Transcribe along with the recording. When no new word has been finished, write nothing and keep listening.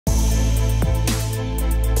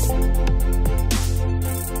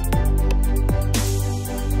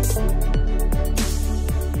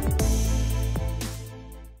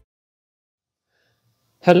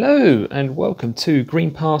Hello and welcome to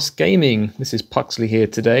Green Pass Gaming. This is Puxley here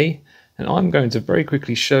today, and I'm going to very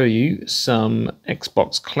quickly show you some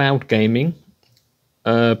Xbox cloud gaming,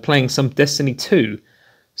 playing some Destiny 2.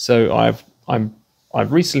 So I've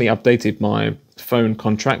recently updated my phone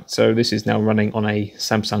contract, so this is now running on a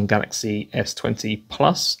Samsung Galaxy S20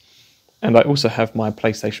 Plus, and I also have my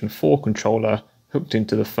PlayStation 4 controller hooked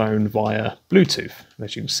into the phone via Bluetooth.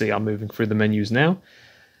 As you can see, I'm moving through the menus now.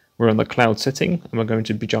 We're on the cloud setting, and we're going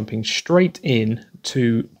to be jumping straight in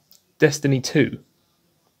to Destiny 2.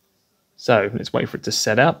 So let's wait for it to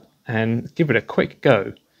set up and give it a quick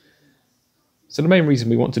go. So the main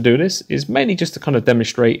reason we want to do this is mainly just to kind of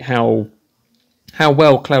demonstrate how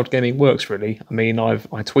well cloud gaming works, really. I mean, I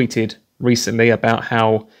tweeted recently about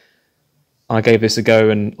how I gave this a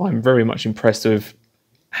go, and I'm very much impressed with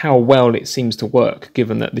how well it seems to work,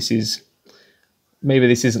 given that maybe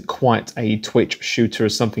this isn't quite a Twitch shooter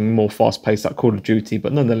as something more fast-paced like Call of Duty,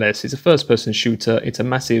 but nonetheless, it's a first-person shooter. It's a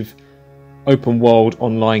massive open-world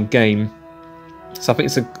online game. So I think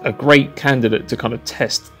it's a great candidate to kind of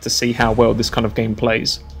test to see how well this kind of game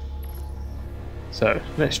plays. So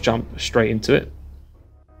let's jump straight into it.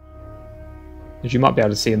 As you might be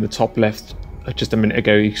able to see in the top left, just a minute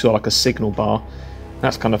ago, you saw like a signal bar.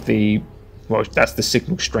 That's kind of that's the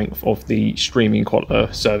signal strength of the streaming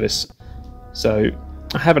service. So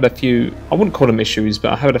I have had a few, I wouldn't call them issues, but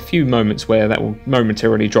I have had a few moments where that will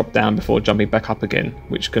momentarily drop down before jumping back up again,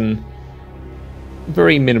 which can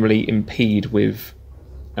very minimally impede with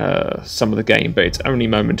some of the game, but it's only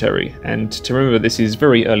momentary. And to remember, this is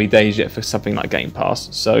very early days yet for something like Game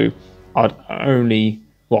Pass, so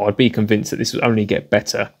I'd be convinced that this will only get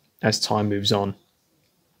better as time moves on.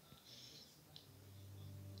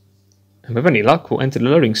 And with any luck, we'll enter the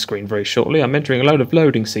loading screen very shortly. I'm entering a load of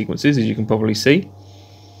loading sequences, as you can probably see.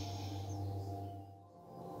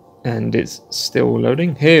 And it's still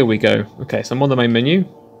loading. Here we go. Okay, so I'm on the main menu.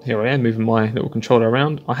 Here I am, moving my little controller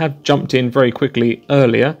around. I have jumped in very quickly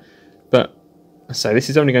earlier, but I say this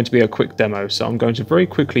is only going to be a quick demo, so I'm going to very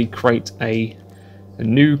quickly create a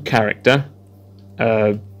new character,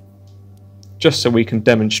 just so we can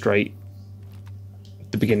demonstrate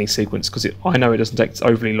the beginning sequence, because I know it doesn't take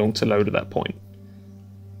overly long to load at that point.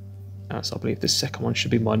 So I believe this second one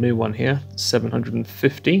should be my new one here,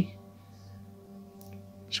 750.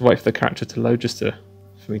 Should wait for the character to load just for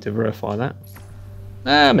me to verify that.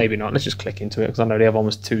 Maybe not. Let's just click into it, because I know the other one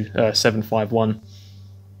was 751.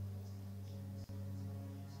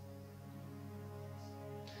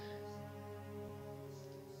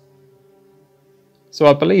 So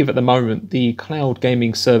I believe at the moment the cloud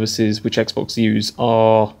gaming services which Xbox use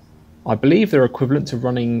are, I believe they're equivalent to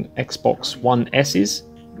running Xbox One S's,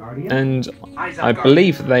 and I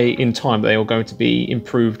believe in time they are going to be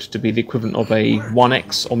improved to be the equivalent of a One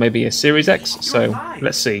X or maybe a Series X, so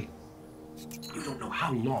let's see. You don't know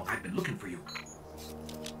how long I've been looking for you.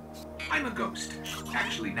 I'm a ghost.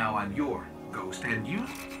 Actually, now I'm your ghost, and you?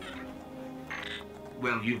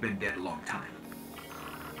 Well, you've been dead a long time.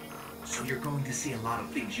 So you're going to see a lot of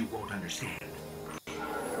things you won't understand.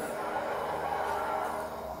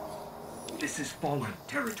 This is fallen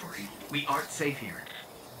territory. We aren't safe here.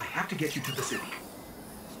 I have to get you to the city.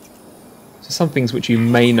 So some things which you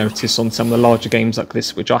may notice on some of the larger games like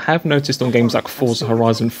this, which I have noticed on games like Forza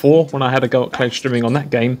Horizon 4 when I had a go at cloud streaming on that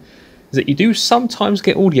game, is that you do sometimes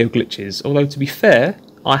get audio glitches. Although to be fair,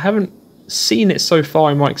 I haven't seen it so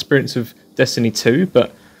far in my experience of Destiny 2,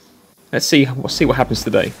 but let's see what happens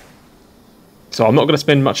today. So I'm not going to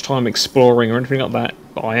spend much time exploring or anything like that,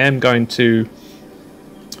 but I am going to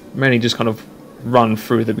mainly just kind of run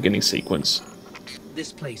through the beginning sequence.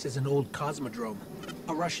 This place is an old cosmodrome,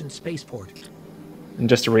 a Russian spaceport. And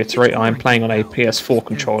just to reiterate, I am playing on a PS4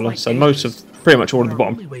 controller, so pretty much all of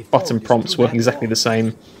the button prompts work exactly the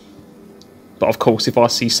same. But of course, if I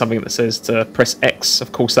see something that says to press X,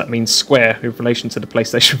 of course that means square in relation to the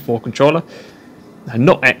PlayStation 4 controller. And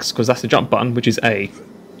not X, because that's the jump button, which is A,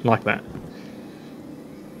 like that.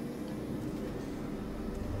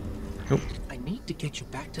 I need to get you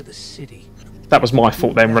back to the city. That was my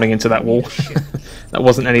fault then, running into that wall. That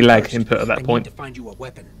wasn't any lag input at that point. I need to find you a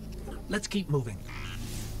weapon. Let's keep moving.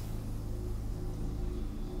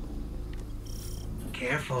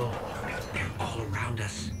 Careful. They're all around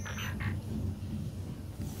us.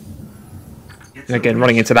 And again,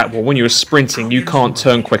 running into that wall. When you're sprinting, you can't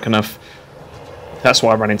turn quick enough. That's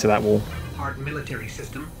why I ran into that wall. Hard military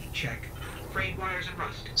system, check. Frayed wires and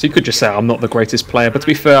rust. So you could just say I'm not the greatest player, but to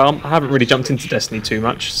be fair, I haven't really jumped into Destiny too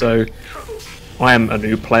much, so I am a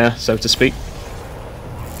new player, so to speak.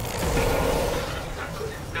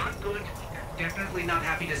 Not good. Definitely not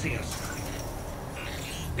happy to see us.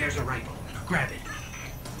 There's a rifle. Grab it.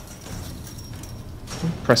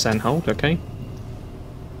 press and hold, okay.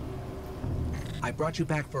 I brought you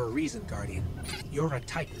back for a reason, Guardian. You're a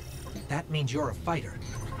Titan. That means you're a fighter.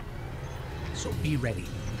 So be ready,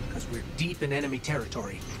 because we're deep in enemy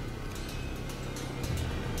territory.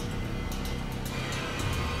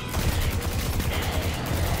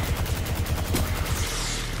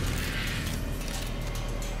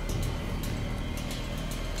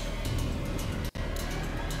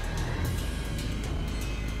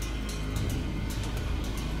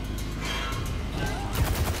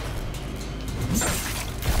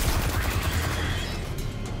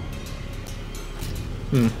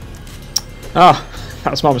 Ah,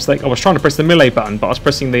 that was my mistake. I was trying to press the melee button, but I was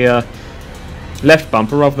pressing the left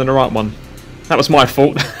bumper rather than the right one. That was my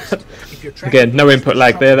fault. Again, no input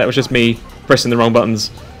lag there. That was just me pressing the wrong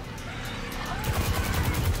buttons.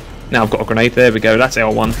 Now I've got a grenade. There we go. That's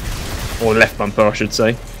L1. Or left bumper, I should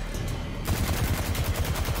say.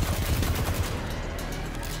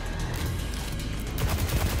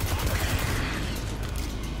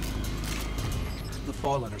 The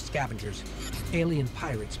Fallen are scavengers. Alien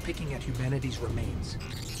pirates picking at humanity's remains.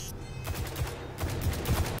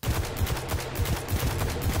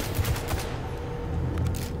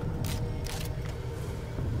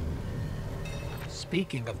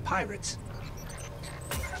 Speaking of pirates,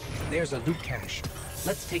 there's a loot cache.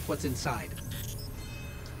 Let's take what's inside.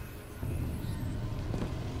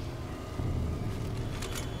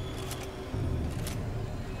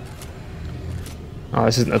 Oh,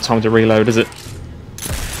 this isn't the time to reload, is it?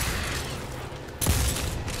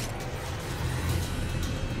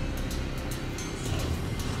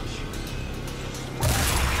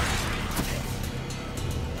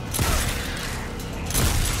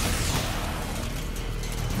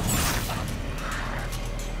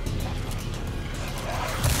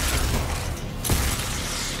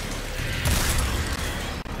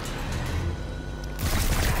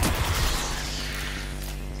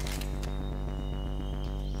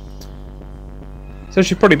 So as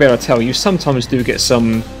you'll probably be able to tell, you sometimes do get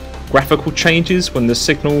some graphical changes when the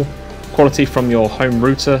signal quality from your home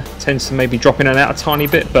router tends to maybe drop in and out a tiny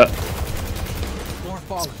bit, but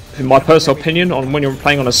in my personal opinion, on when you're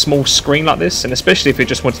playing on a small screen like this, and especially if you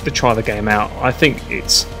just wanted to try the game out, I think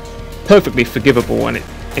it's perfectly forgivable, and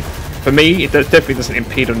for me, it definitely doesn't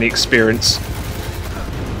impede on the experience.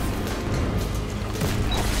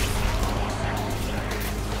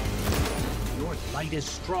 Your light is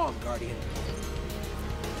strong, Guardian.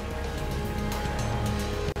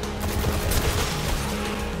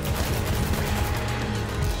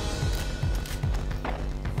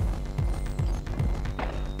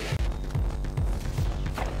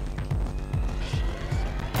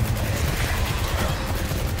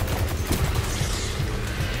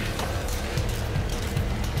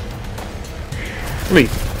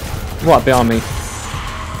 Right behind me.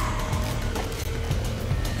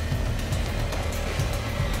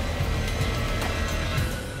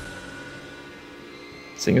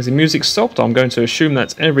 Seeing as the music stopped, I'm going to assume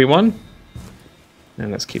that's everyone.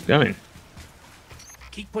 And let's keep going.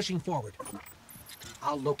 Keep pushing forward.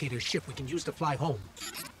 I'll locate a ship we can use to fly home.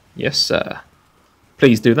 Yes, sir.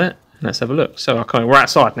 Please do that. Let's have a look. So okay, we're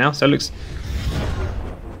outside now, so it looks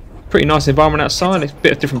pretty nice environment outside. It's a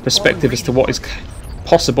bit of different perspective as to what is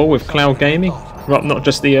possible with cloud gaming. Not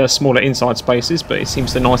just the smaller inside spaces, but it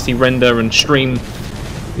seems to nicely render and stream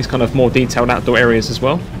these kind of more detailed outdoor areas as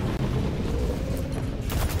well. They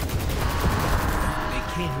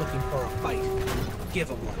came looking for a fight. Give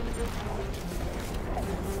them one.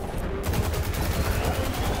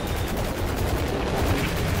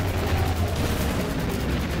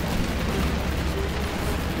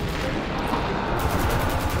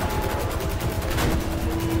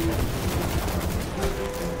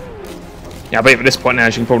 Yeah, I believe at this point now,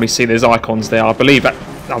 as you can probably see, there's icons there. I believe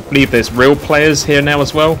there's real players here now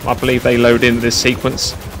as well. I believe they load into this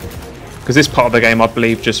sequence because this part of the game, I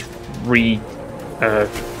believe, just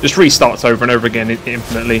restarts over and over again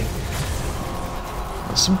infinitely.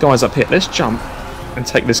 There's some guys up here. Let's jump and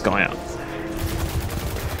take this guy out.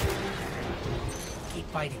 Keep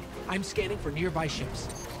fighting. I'm scanning for nearby ships.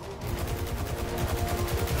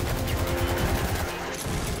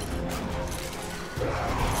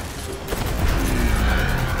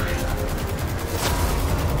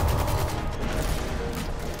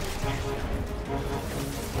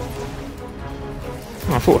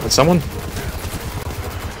 Oh, I thought I had someone.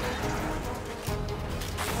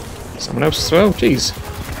 Someone else as well? Jeez.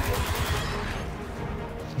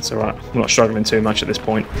 That's alright. I'm not struggling too much at this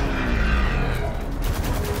point.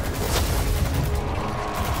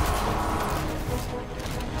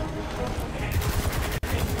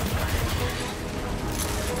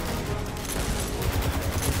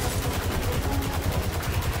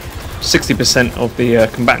 60% of the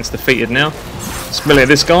combatants defeated now. Smelly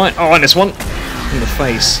this guy. Oh, and this one in the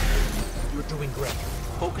face. You're doing great.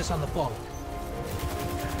 Focus on the ball.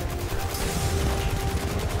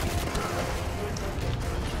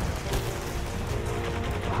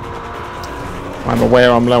 I'm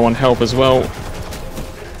aware I'm low on health as well.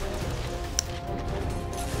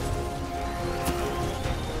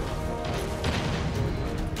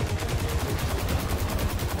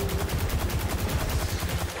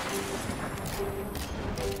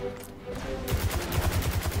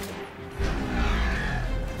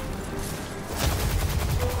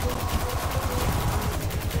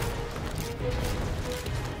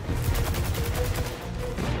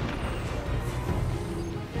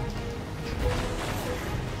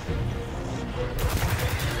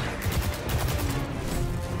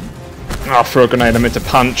 I'll throw a grenade, I meant to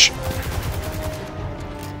punch.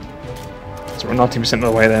 So we're 90% of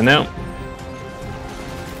the way there now.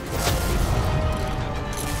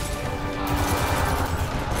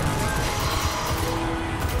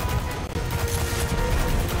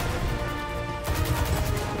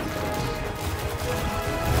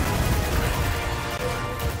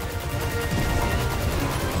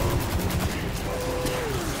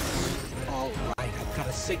 All right, I've got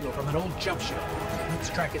a signal from an old jump ship. Let's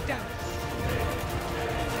track it down.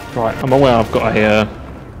 Right, I'm aware I've got a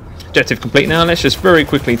objective complete now. Let's just very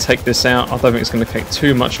quickly take this out. I don't think it's going to take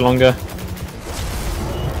too much longer.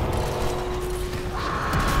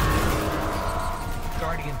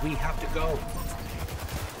 Guardian, we have to go.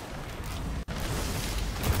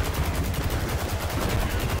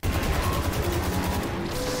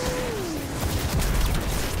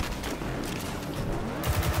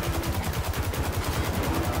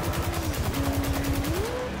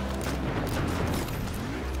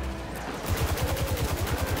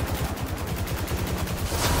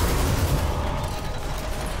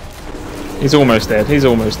 He's almost dead. He's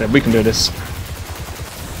almost dead. We can do this.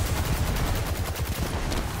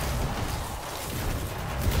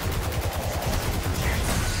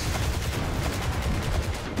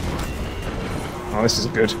 Oh, this is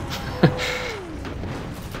good.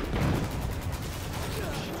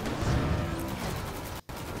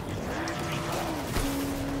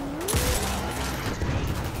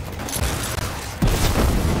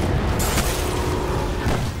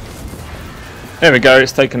 There we go.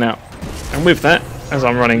 It's taken out. And with that, as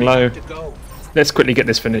I'm running low, let's quickly get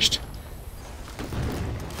this finished.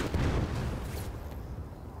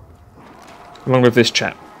 Along with this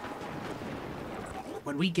chap.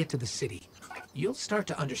 When we get to the city, you'll start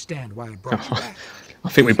to understand why I brought you back. I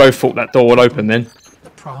think we both thought that door would open then. The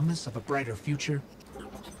promise of a brighter future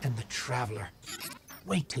and the traveler.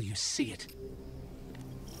 Wait till you see it.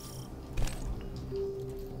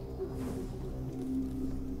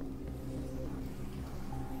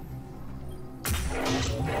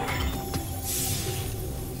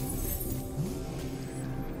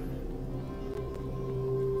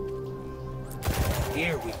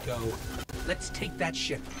 Here we go. Let's take that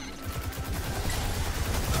ship.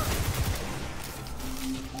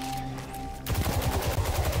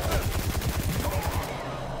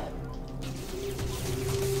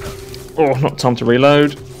 Oh, not time to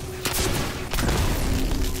reload.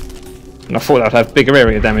 And I thought that would have bigger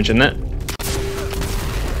area damage in that.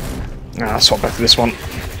 Ah, I'll swap back to this one.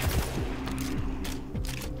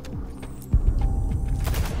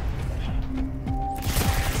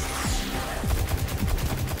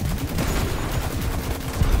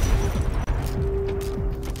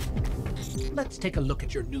 Let's take a look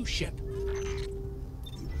at your new ship.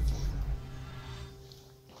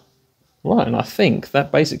 Right, and I think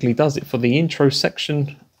that basically does it for the intro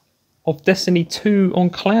section of Destiny 2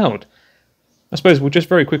 on Cloud. I suppose we'll just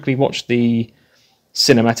very quickly watch the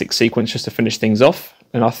cinematic sequence just to finish things off,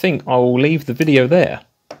 and I think I will leave the video there.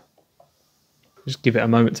 Just give it a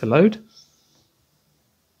moment to load.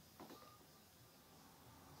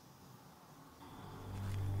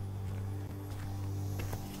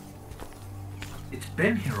 It's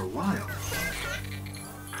been here a while.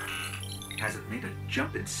 Hasn't made a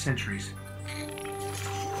jump in centuries.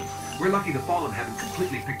 We're lucky the Fallen haven't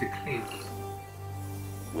completely picked it clean.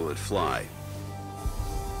 Will it fly?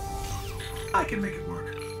 I can make it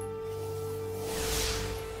work.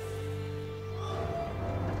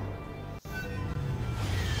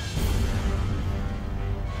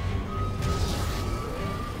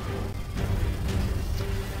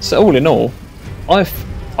 So all in all, I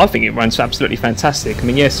think it runs absolutely fantastic. I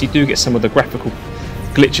mean, yes, you do get some of the graphical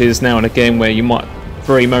glitches now and again where you might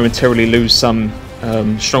very momentarily lose some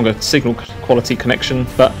stronger signal quality connection,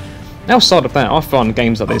 but Outside of that, I find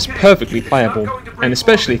games like this perfectly playable, and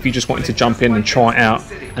especially if you just wanted to jump in and try it out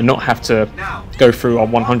and not have to go through a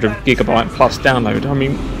 100GB plus download. I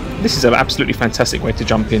mean, this is an absolutely fantastic way to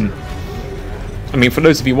jump in. I mean, for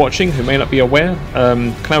those of you watching who may not be aware,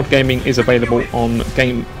 cloud gaming is available on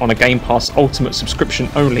a Game Pass Ultimate subscription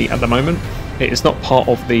only at the moment. It is not part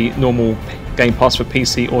of the normal Game Pass for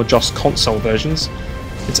PC or just console versions.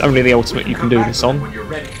 It's only the Ultimate you can do this on.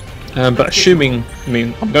 But assuming,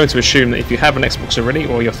 I'm going to assume that if you have an Xbox already,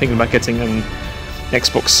 or you're thinking about getting an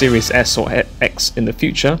Xbox Series S or X in the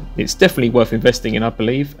future, it's definitely worth investing in, I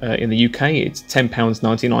believe. In the UK, it's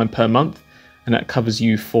 £10.99 per month, and that covers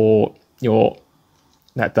you for your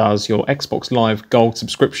Xbox Live Gold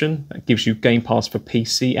subscription. That gives you Game Pass for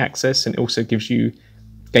PC access, and it also gives you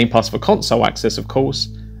Game Pass for console access, of course,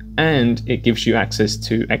 and it gives you access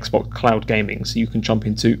to Xbox Cloud Gaming, so you can jump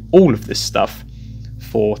into all of this stuff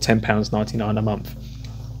for £10.99 a month.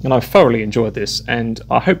 And I thoroughly enjoyed this, and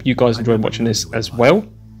I hope you guys enjoyed watching this as well.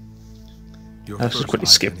 Let's just quickly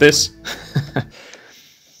skip this.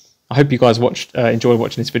 I hope you guys enjoyed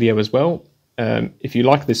watching this video as well. If you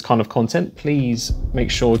like this kind of content, please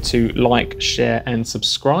make sure to like, share and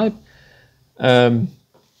subscribe. Oh,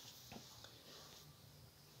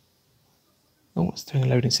 it's doing a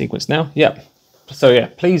loading sequence now. Yeah. So yeah,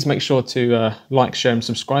 please make sure to like, share and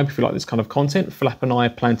subscribe if you like this kind of content. Flap and I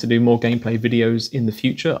plan to do more gameplay videos in the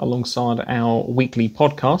future alongside our weekly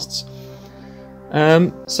podcasts.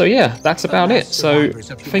 So yeah, that's about it. So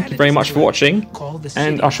thank you very much for watching,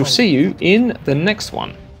 and I shall see you in the next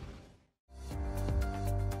one.